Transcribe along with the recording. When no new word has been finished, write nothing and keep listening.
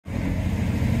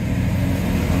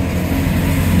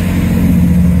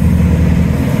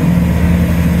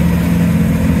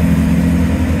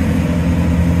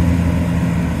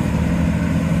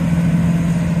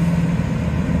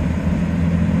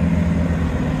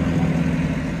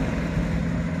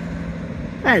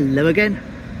Hello again.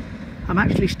 I'm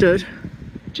actually stood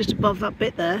just above that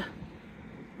bit there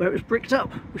where it was bricked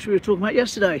up, which we were talking about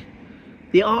yesterday.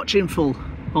 The arch infall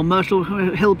on Myrtle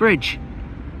Hill Bridge.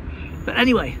 But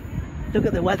anyway, look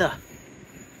at the weather.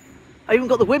 I even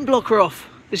got the wind blocker off.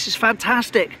 This is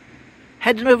fantastic.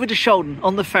 Heading over to Shaldon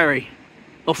on the ferry.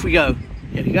 Off we go.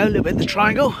 Here we go, a little bit of the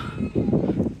triangle.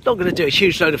 Not going to do a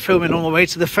huge load of filming on my way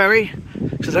to the ferry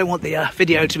because I don't want the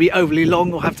video to be overly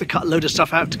long or have to cut a load of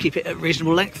stuff out to keep it at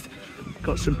reasonable length.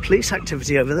 Got some police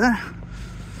activity over there.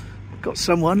 Got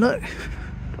someone, look.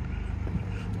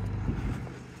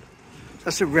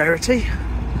 That's a rarity.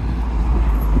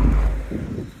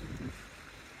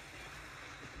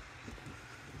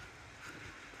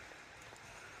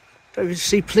 Don't even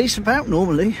see police about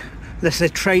normally, unless they're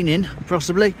training,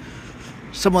 possibly.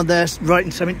 Someone there's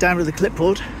writing something down with a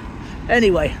clipboard.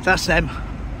 Anyway, that's them.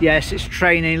 Yes, it's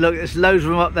training. Look, there's loads of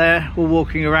them up there, all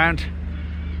walking around.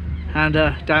 And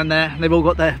down there, they've all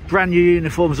got their brand new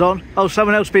uniforms on. Oh,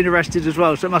 someone else been arrested as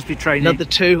well, so it must be training. Another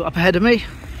two up ahead of me.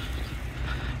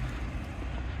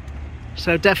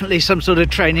 So definitely some sort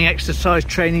of training exercise,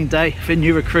 training day for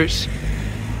new recruits.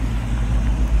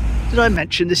 Did I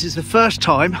mention this is the first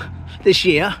time this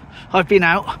year I've been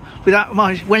out without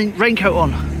my raincoat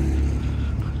on?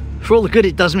 For all the good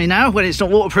it does me now when it's not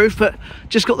waterproof, but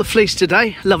just got the fleece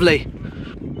today. Lovely.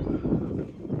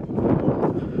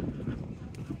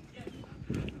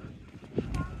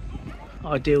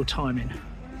 Ideal timing.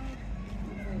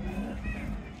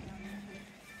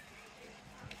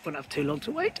 Won't have too long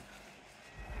to wait.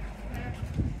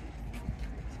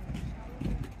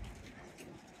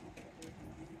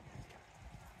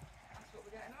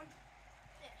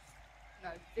 No,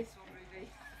 this one, Ruby.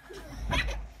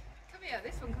 Come here,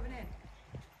 this one coming in.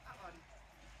 That one.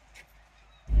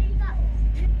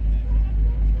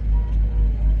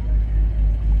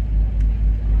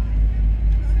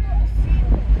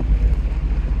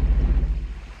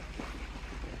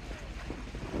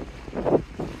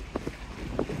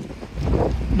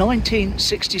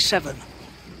 1967.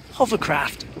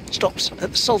 Hovercraft stops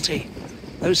at the Salty.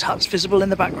 Those huts visible in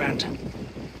the background.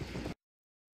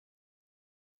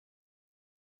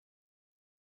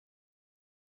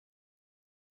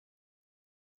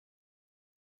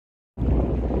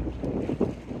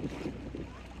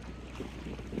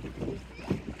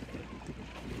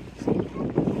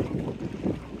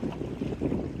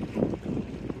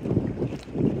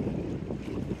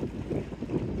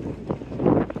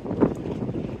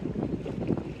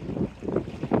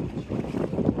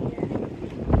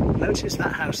 Notice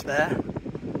that house there.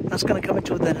 That's going to come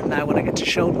into a then and now when I get to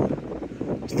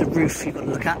Shaldon. It's the roof you've got to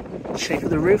look at, the shape of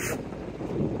the roof.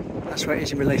 That's where it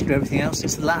is in relation to everything else.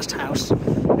 It's the last house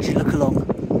as you look along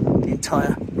the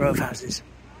entire row of houses.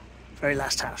 Very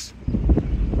last house.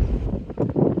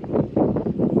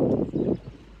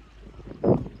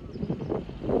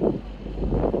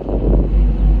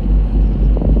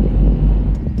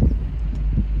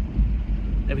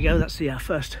 There we go, that's the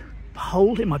first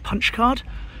hole in my punch card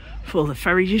for the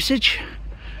ferry usage,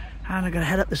 and I'm going to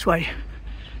head up this way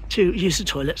to use the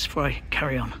toilets before I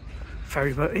carry on.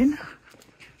 Ferry boat in,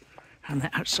 and the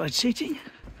outside seating.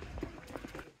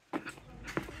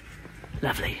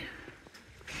 Lovely.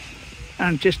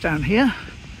 And just down here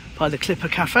by the Clipper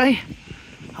Cafe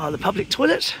are the public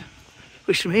toilets,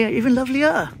 which from here are even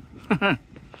lovelier. Right,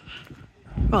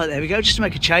 there we go, just to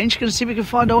make a change. Going to see if we can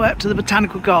find our way up to the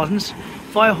Botanical Gardens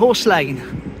via Horse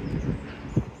Lane.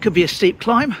 Could be a steep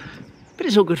climb, but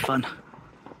it's all good fun.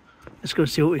 Let's go and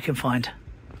see what we can find.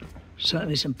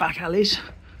 Certainly some back alleys,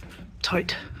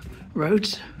 tight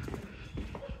roads.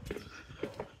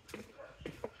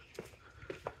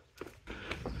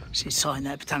 See a sign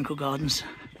there, Botanical Gardens.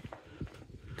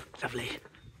 Lovely.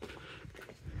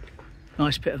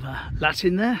 Nice bit of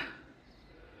Latin there.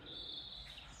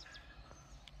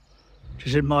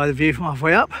 Just admire the view from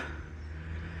halfway up.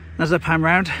 As I pan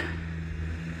round,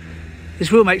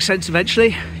 this will make sense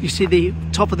eventually. You see the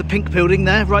top of the pink building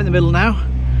there, right in the middle now.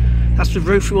 That's the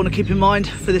roof we want to keep in mind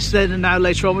for this then and now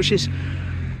later on, which is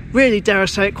really, dare I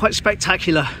say it, quite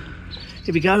spectacular.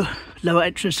 Here we go, lower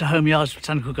entrance to Home Yards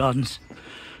Botanical Gardens.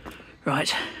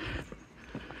 Right,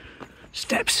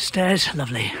 steps, stairs,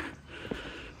 lovely.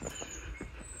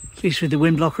 At least with the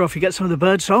wind blocker off you get some of the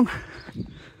bird song.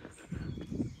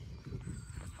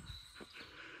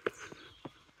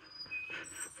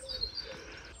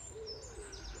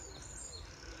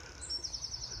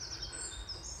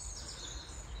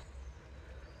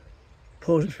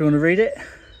 Pause if you want to read it.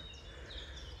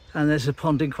 And there's a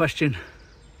pond in question.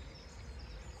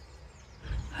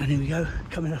 And here we go,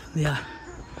 coming up the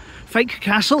fake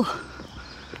castle.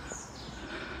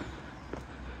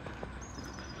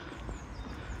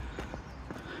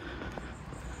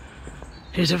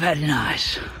 is very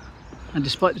nice. And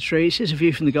despite the trees, here's a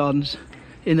view from the gardens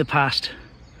in the past.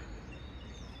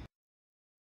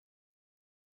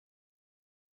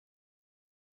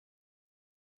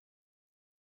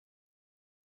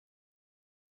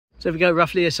 So if we go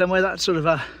roughly here somewhere, that's sort of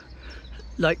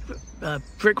a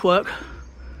brickwork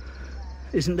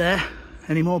isn't there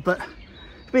anymore, but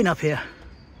it's been up here.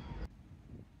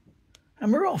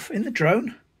 And we're off in the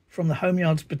drone from the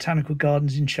Homeyards Botanical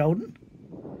Gardens in Shaldon.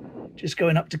 Just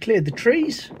going up to clear the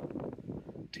trees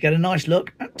to get a nice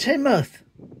look at Teignmouth.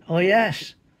 Oh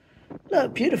yes,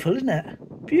 look, beautiful, isn't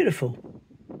it? Beautiful.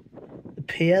 The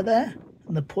pier there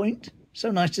and the point. So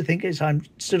nice to think as I'm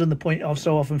stood on the point of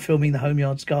so often filming the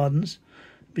Homeyards Gardens,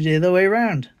 but the other way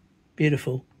around.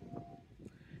 Beautiful.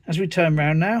 As we turn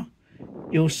round now,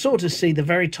 you'll sort of see the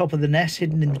very top of the Ness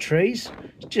hidden in the trees.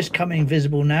 It's just coming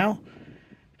visible now,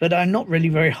 but I'm not really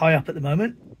very high up at the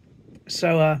moment.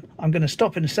 So I'm going to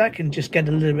stop in a sec and just get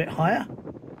a little bit higher.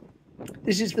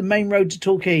 This is the main road to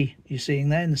Torquay you're seeing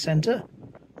there in the centre.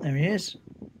 There he is.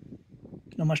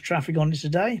 Not much traffic on it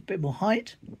today, a bit more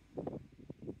height.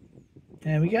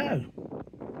 There we go.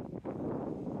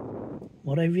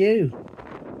 What a view.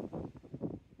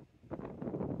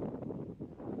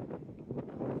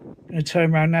 Going to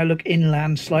turn around now, look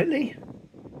inland slightly.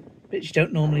 Bits you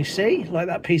don't normally see, like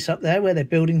that piece up there where they're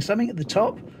building something at the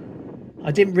top.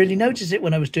 I didn't really notice it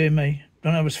when I was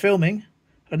filming.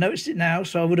 I noticed it now,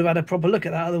 so I would have had a proper look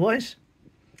at that otherwise.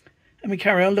 And we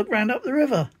carry on, look round up the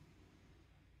river.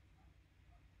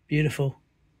 Beautiful.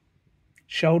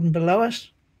 Shaldon below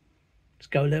us. Let's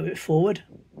go a little bit forward.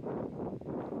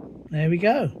 There we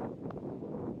go.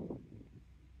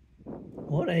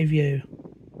 What a view.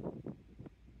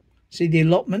 See the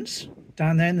allotments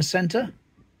down there in the centre?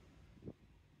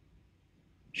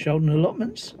 Shaldon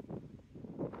allotments.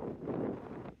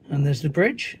 And there's the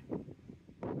bridge.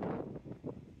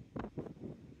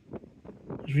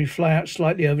 As we fly out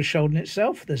slightly over Shaldon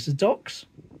itself, there's the docks.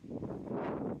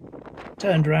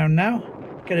 Turned around now.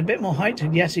 Get a bit more height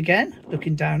yet again,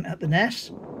 looking down at the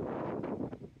Ness.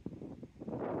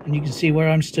 And you can see where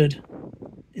I'm stood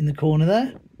in the corner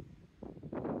there.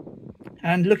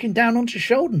 And looking down onto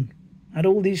Shaldon at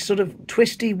all these sort of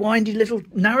twisty, windy little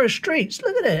narrow streets.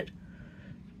 Look at it.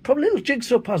 Probably a little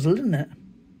jigsaw puzzle, isn't it?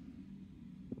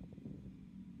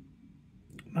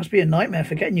 Must be a nightmare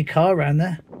for getting your car around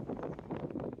there.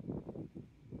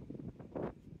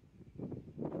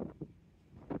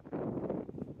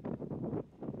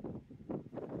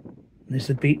 There's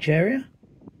the beach area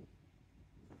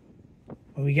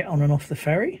where we get on and off the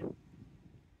ferry.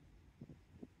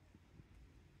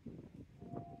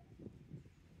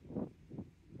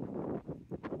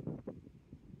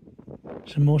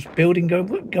 Some more building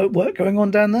work going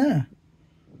on down there.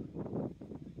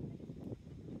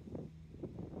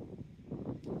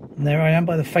 And there I am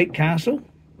by the fake castle.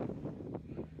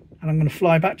 And I'm going to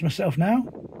fly back to myself now.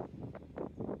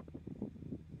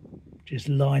 Just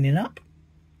lining up.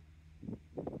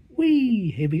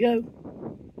 Whee! Here we go.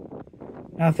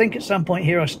 Now, I think at some point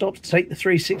here I stopped to take the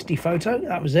 360 photo.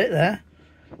 That was it there.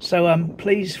 So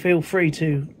please feel free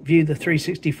to view the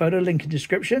 360 photo, link in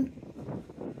description.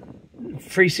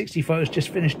 360 photos just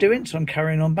finished doing, so I'm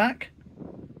carrying on back.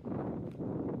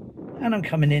 And I'm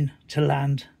coming in to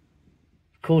land.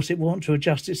 Of course, it will want to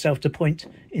adjust itself to point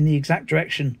in the exact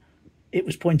direction it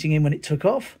was pointing in when it took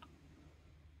off.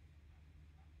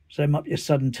 So there might be a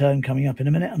sudden turn coming up in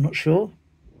a minute, I'm not sure.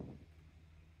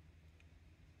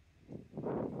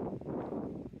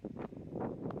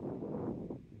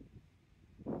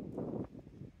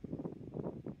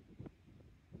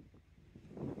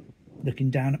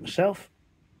 Looking down at myself.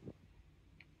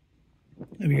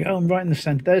 There we go, I'm right in the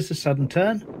centre. There's the sudden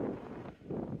turn.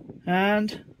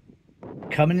 And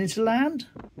coming into land.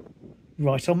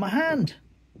 Right on my hand.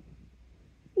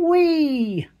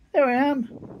 Whee! There I am.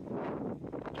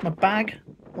 There's my bag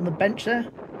on the bench there.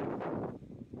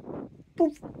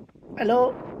 Poof.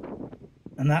 Hello.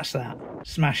 And that's that.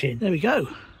 Smash in. There we go.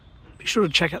 Be sure to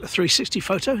check out the 360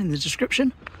 photo in the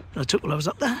description that I took while I was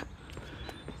up there.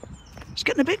 It's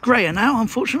getting a bit greyer now,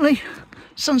 unfortunately.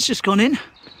 Sun's just gone in.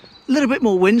 A little bit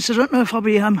more wind, so I don't know if I'll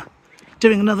be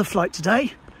doing another flight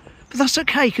today. But that's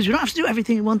okay, because we don't have to do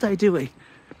everything in one day, do we?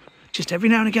 Just every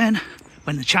now and again,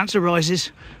 when the chance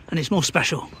arises, and it's more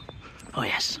special. Oh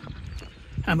yes.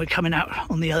 And we're coming out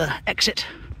on the other exit,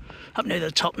 up near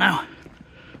the top now,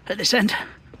 at this end.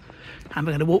 And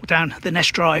we're going to walk down the Ness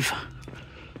Drive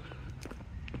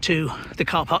to the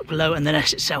car park below and the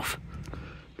Ness itself.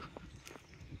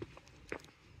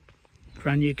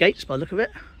 Brand new gates by the look of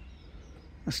it.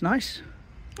 That's nice.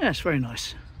 Yeah, it's very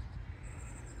nice.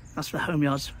 That's the Home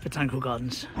Yards Botanical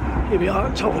Gardens. Here we are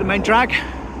at the top of the main drag.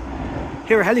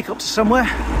 Hear a helicopter somewhere.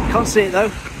 Can't see it though.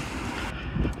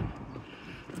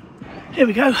 Here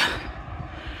we go.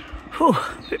 Whew,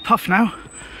 a bit puff now,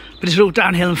 but it's all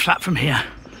downhill and flat from here.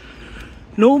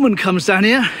 Norman comes down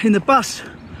here in the bus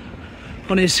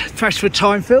on his Freshford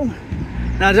time film.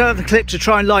 Now I don't have the clip to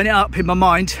try and line it up in my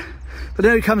mind, but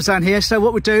then he comes down here, so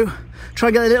what we do, try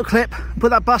and get a little clip, put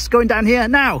that bus going down here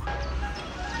now.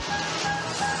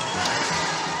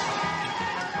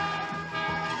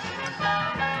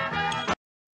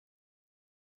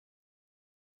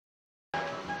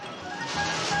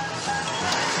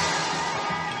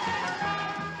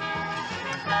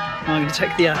 I'm going to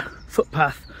take the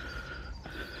footpath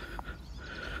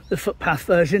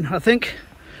version, I think.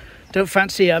 Don't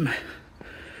fancy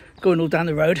going all down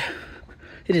the road.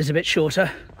 It is a bit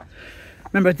shorter.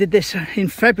 Remember I did this in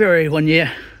February one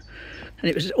year and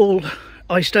it was all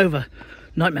iced over.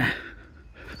 Nightmare.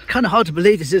 Kind of hard to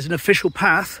believe this is an official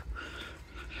path.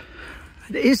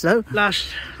 It is though.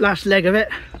 Last leg of it.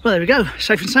 Well, there we go,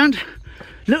 safe and sound.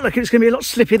 Looked like it was going to be a lot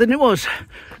slippier than it was.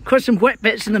 Quite some wet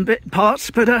bits in the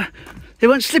parts, but they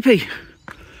weren't slippy,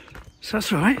 so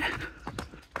that's all right.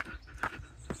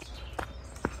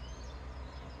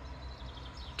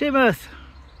 Dear Earth.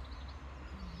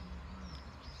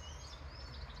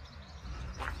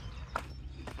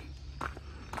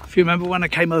 If you remember when I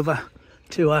came over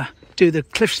to do the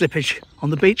cliff slippage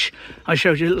on the beach, I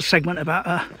showed you a little segment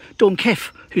about Dawn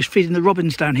Kiff, who's feeding the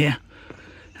robins down here,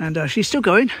 and she's still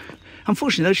going.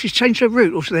 Unfortunately though, she's changed her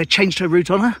route, or they changed her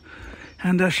route on her,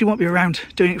 and she won't be around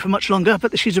doing it for much longer,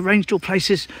 but she's arranged all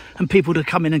places and people to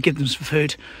come in and give them some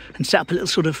food and set up a little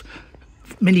sort of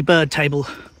mini bird table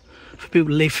for people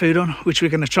to leave food on, which we're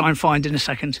going to try and find in a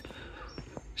second.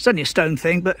 It's only a stone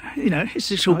thing, but you know,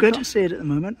 it's all good. I can't see it at the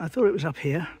moment. I thought it was up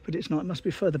here, but it's not. It must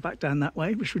be further back down that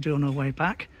way, which we'll do on our way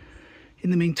back. In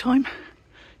the meantime,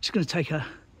 just going to take a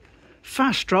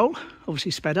fast stroll, obviously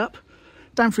sped up,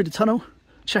 down through the tunnel,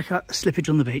 check out the slippage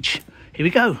on the beach. Here we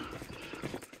go.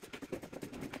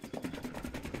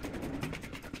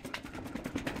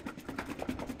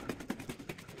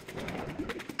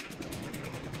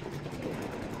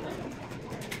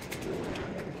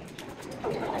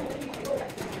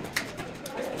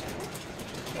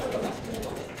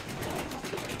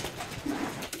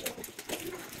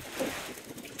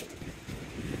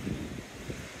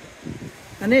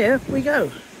 And here we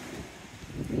go.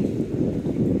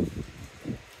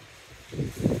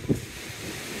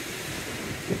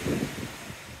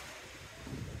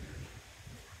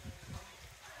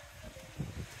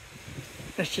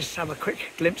 Let's just have a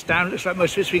quick glimpse down. Looks like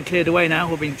most of it's been cleared away now,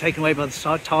 or been taken away by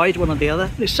the tide, one or the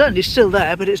other. It's certainly still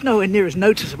there, but it's nowhere near as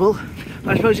noticeable.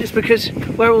 I suppose it's because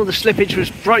where all the slippage was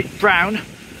bright brown,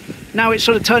 now it's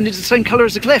sort of turned into the same colour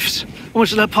as the cliffs,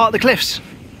 almost as a part of the cliffs.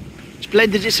 It's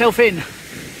blended itself in.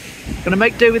 Gonna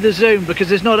make do with the zoom because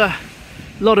there's not a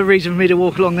lot of reason for me to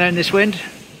walk along there in this wind.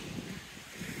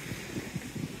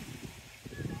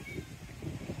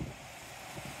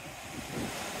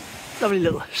 Lovely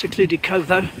little secluded cove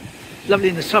though. Lovely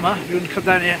in the summer. If you want to come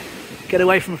down here, get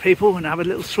away from people and have a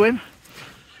little swim.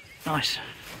 Nice.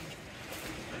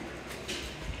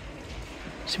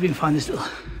 See if we can find this little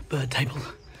bird table.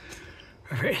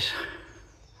 Wherever it is.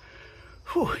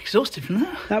 Whew, exhausted from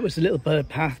that. That was the little bird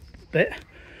path bit.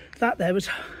 That there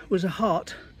was a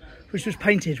heart which was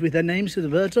painted with their names of the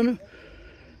birds on them,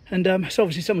 and so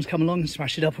obviously someone's come along and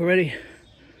smashed it up already.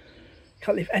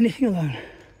 Can't leave anything alone.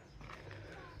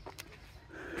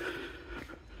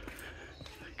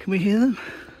 Can we hear them?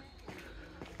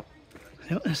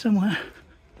 They're up there somewhere.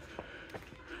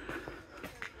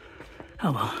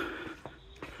 Oh well.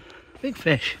 Big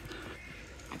fish.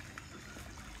 A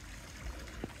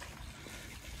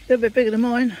little bit bigger than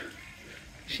mine.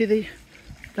 See the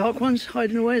dark ones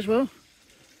hiding away as well.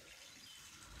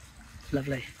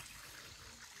 Lovely.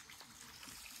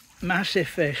 Massive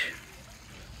fish.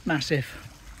 Massive.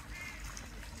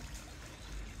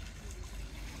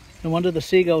 No wonder the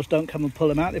seagulls don't come and pull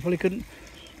them out. They probably couldn't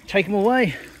take them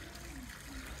away.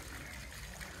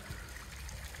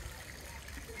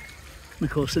 And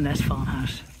of course the Ness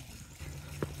farmhouse.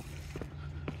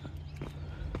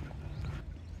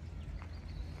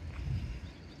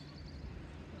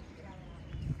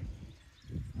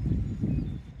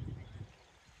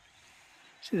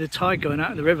 See the tide going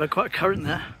out of the river, quite a current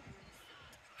there,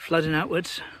 flooding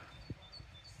outwards.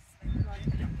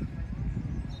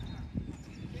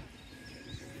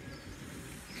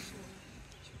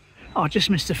 Oh, I just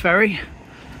missed the ferry.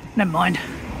 Never mind.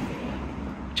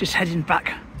 Just heading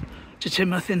back to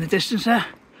Teignmouth in the distance there.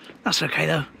 That's okay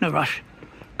though, no rush.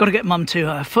 Got to get mum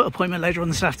to a foot appointment later on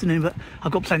this afternoon, but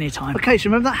I've got plenty of time. Okay, so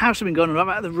remember that house I've been going on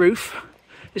about the roof?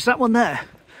 It's that one there.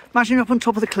 Imagine you're up on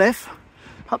top of the cliff,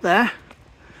 up there,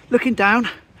 looking down,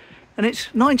 and it's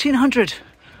 1900.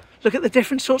 Look at the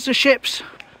different sorts of ships.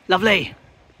 Lovely.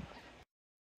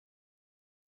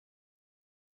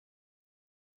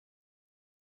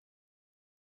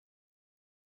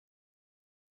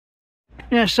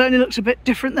 Yeah, certainly looks a bit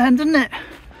different then, doesn't it?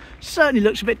 Certainly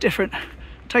looks a bit different.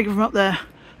 Take it from up there,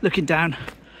 looking down.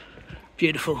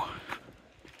 Beautiful.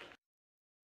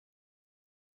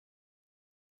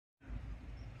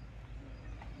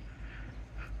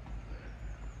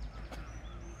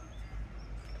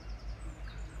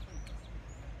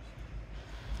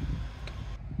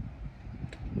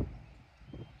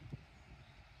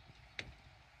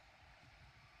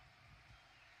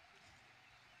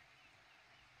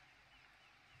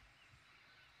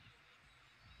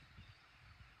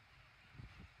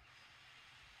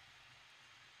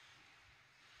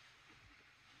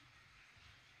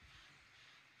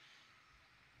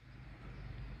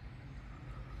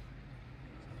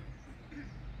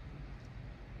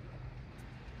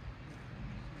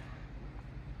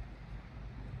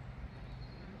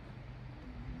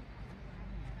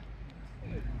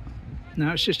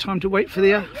 Now it's just time to wait for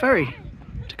the ferry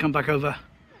to come back over.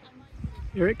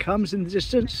 Here it comes in the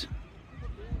distance.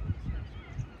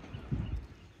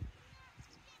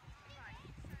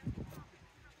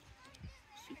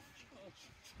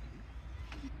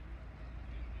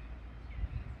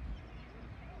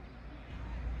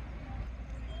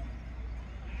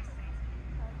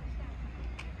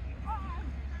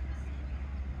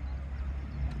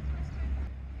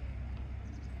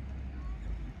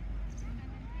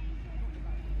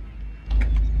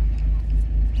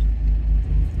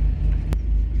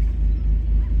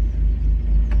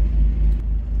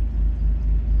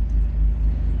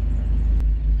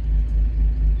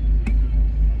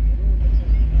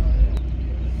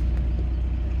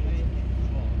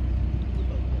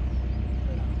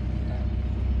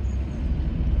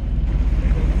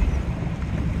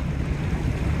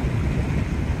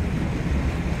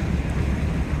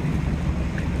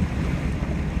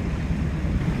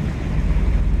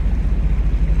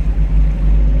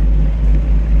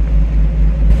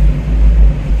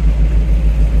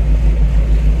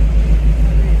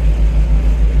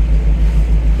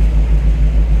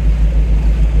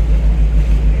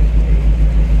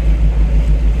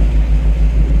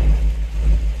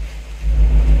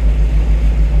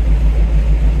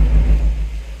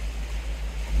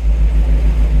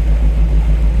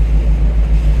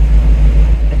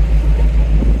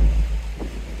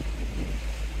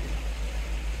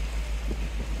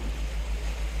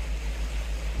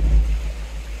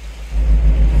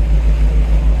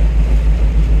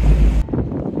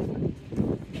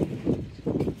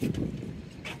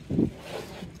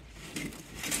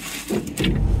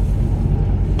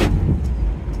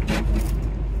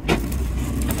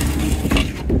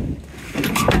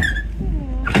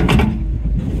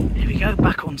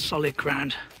 Solid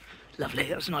ground. Lovely,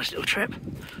 that was a nice little trip.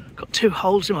 Got 2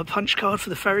 holes in my punch card for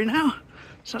the ferry now,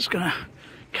 so that's going to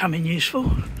come in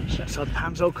useful. So that's our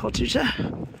Pam's old cottage there.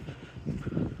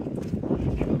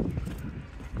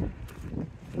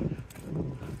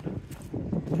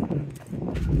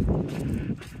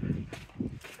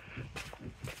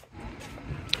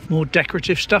 More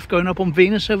decorative stuff going up on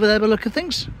Venus over there by the look of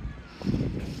things.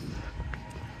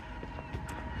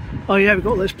 Oh yeah, we've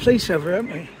got those police over here,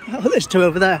 haven't we? Oh, there's 2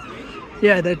 over there.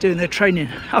 Yeah, they're doing their training.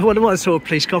 I wonder why I saw a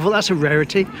police car. Well, that's a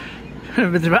rarity.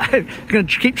 I'm going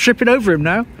to keep tripping over him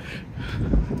now.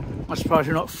 I'm surprised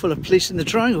we're not full of police in the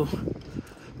triangle.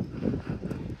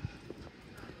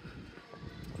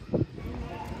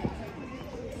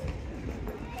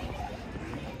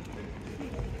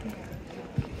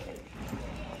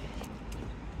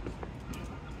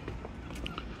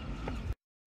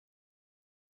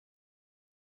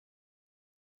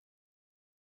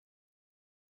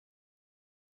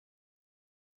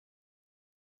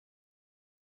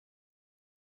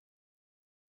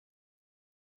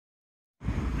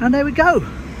 And there we go.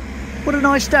 What a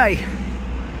nice day.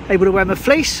 Able to wear my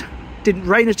fleece. Didn't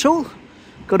rain at all.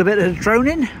 Got a bit of a drone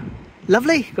in.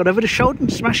 Lovely. Got over to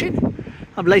Shaldon, smashing.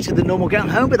 I'm later than normal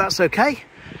getting home, but that's okay.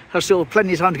 I've still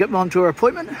plenty of time to get mum to her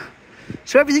appointment.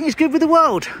 So everything is good with the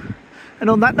world.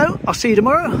 And on that note, I'll see you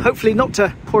tomorrow. Hopefully not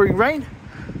to pouring rain,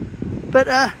 but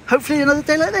hopefully another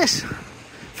day like this.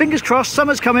 Fingers crossed,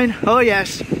 summer's coming. Oh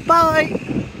yes. Bye.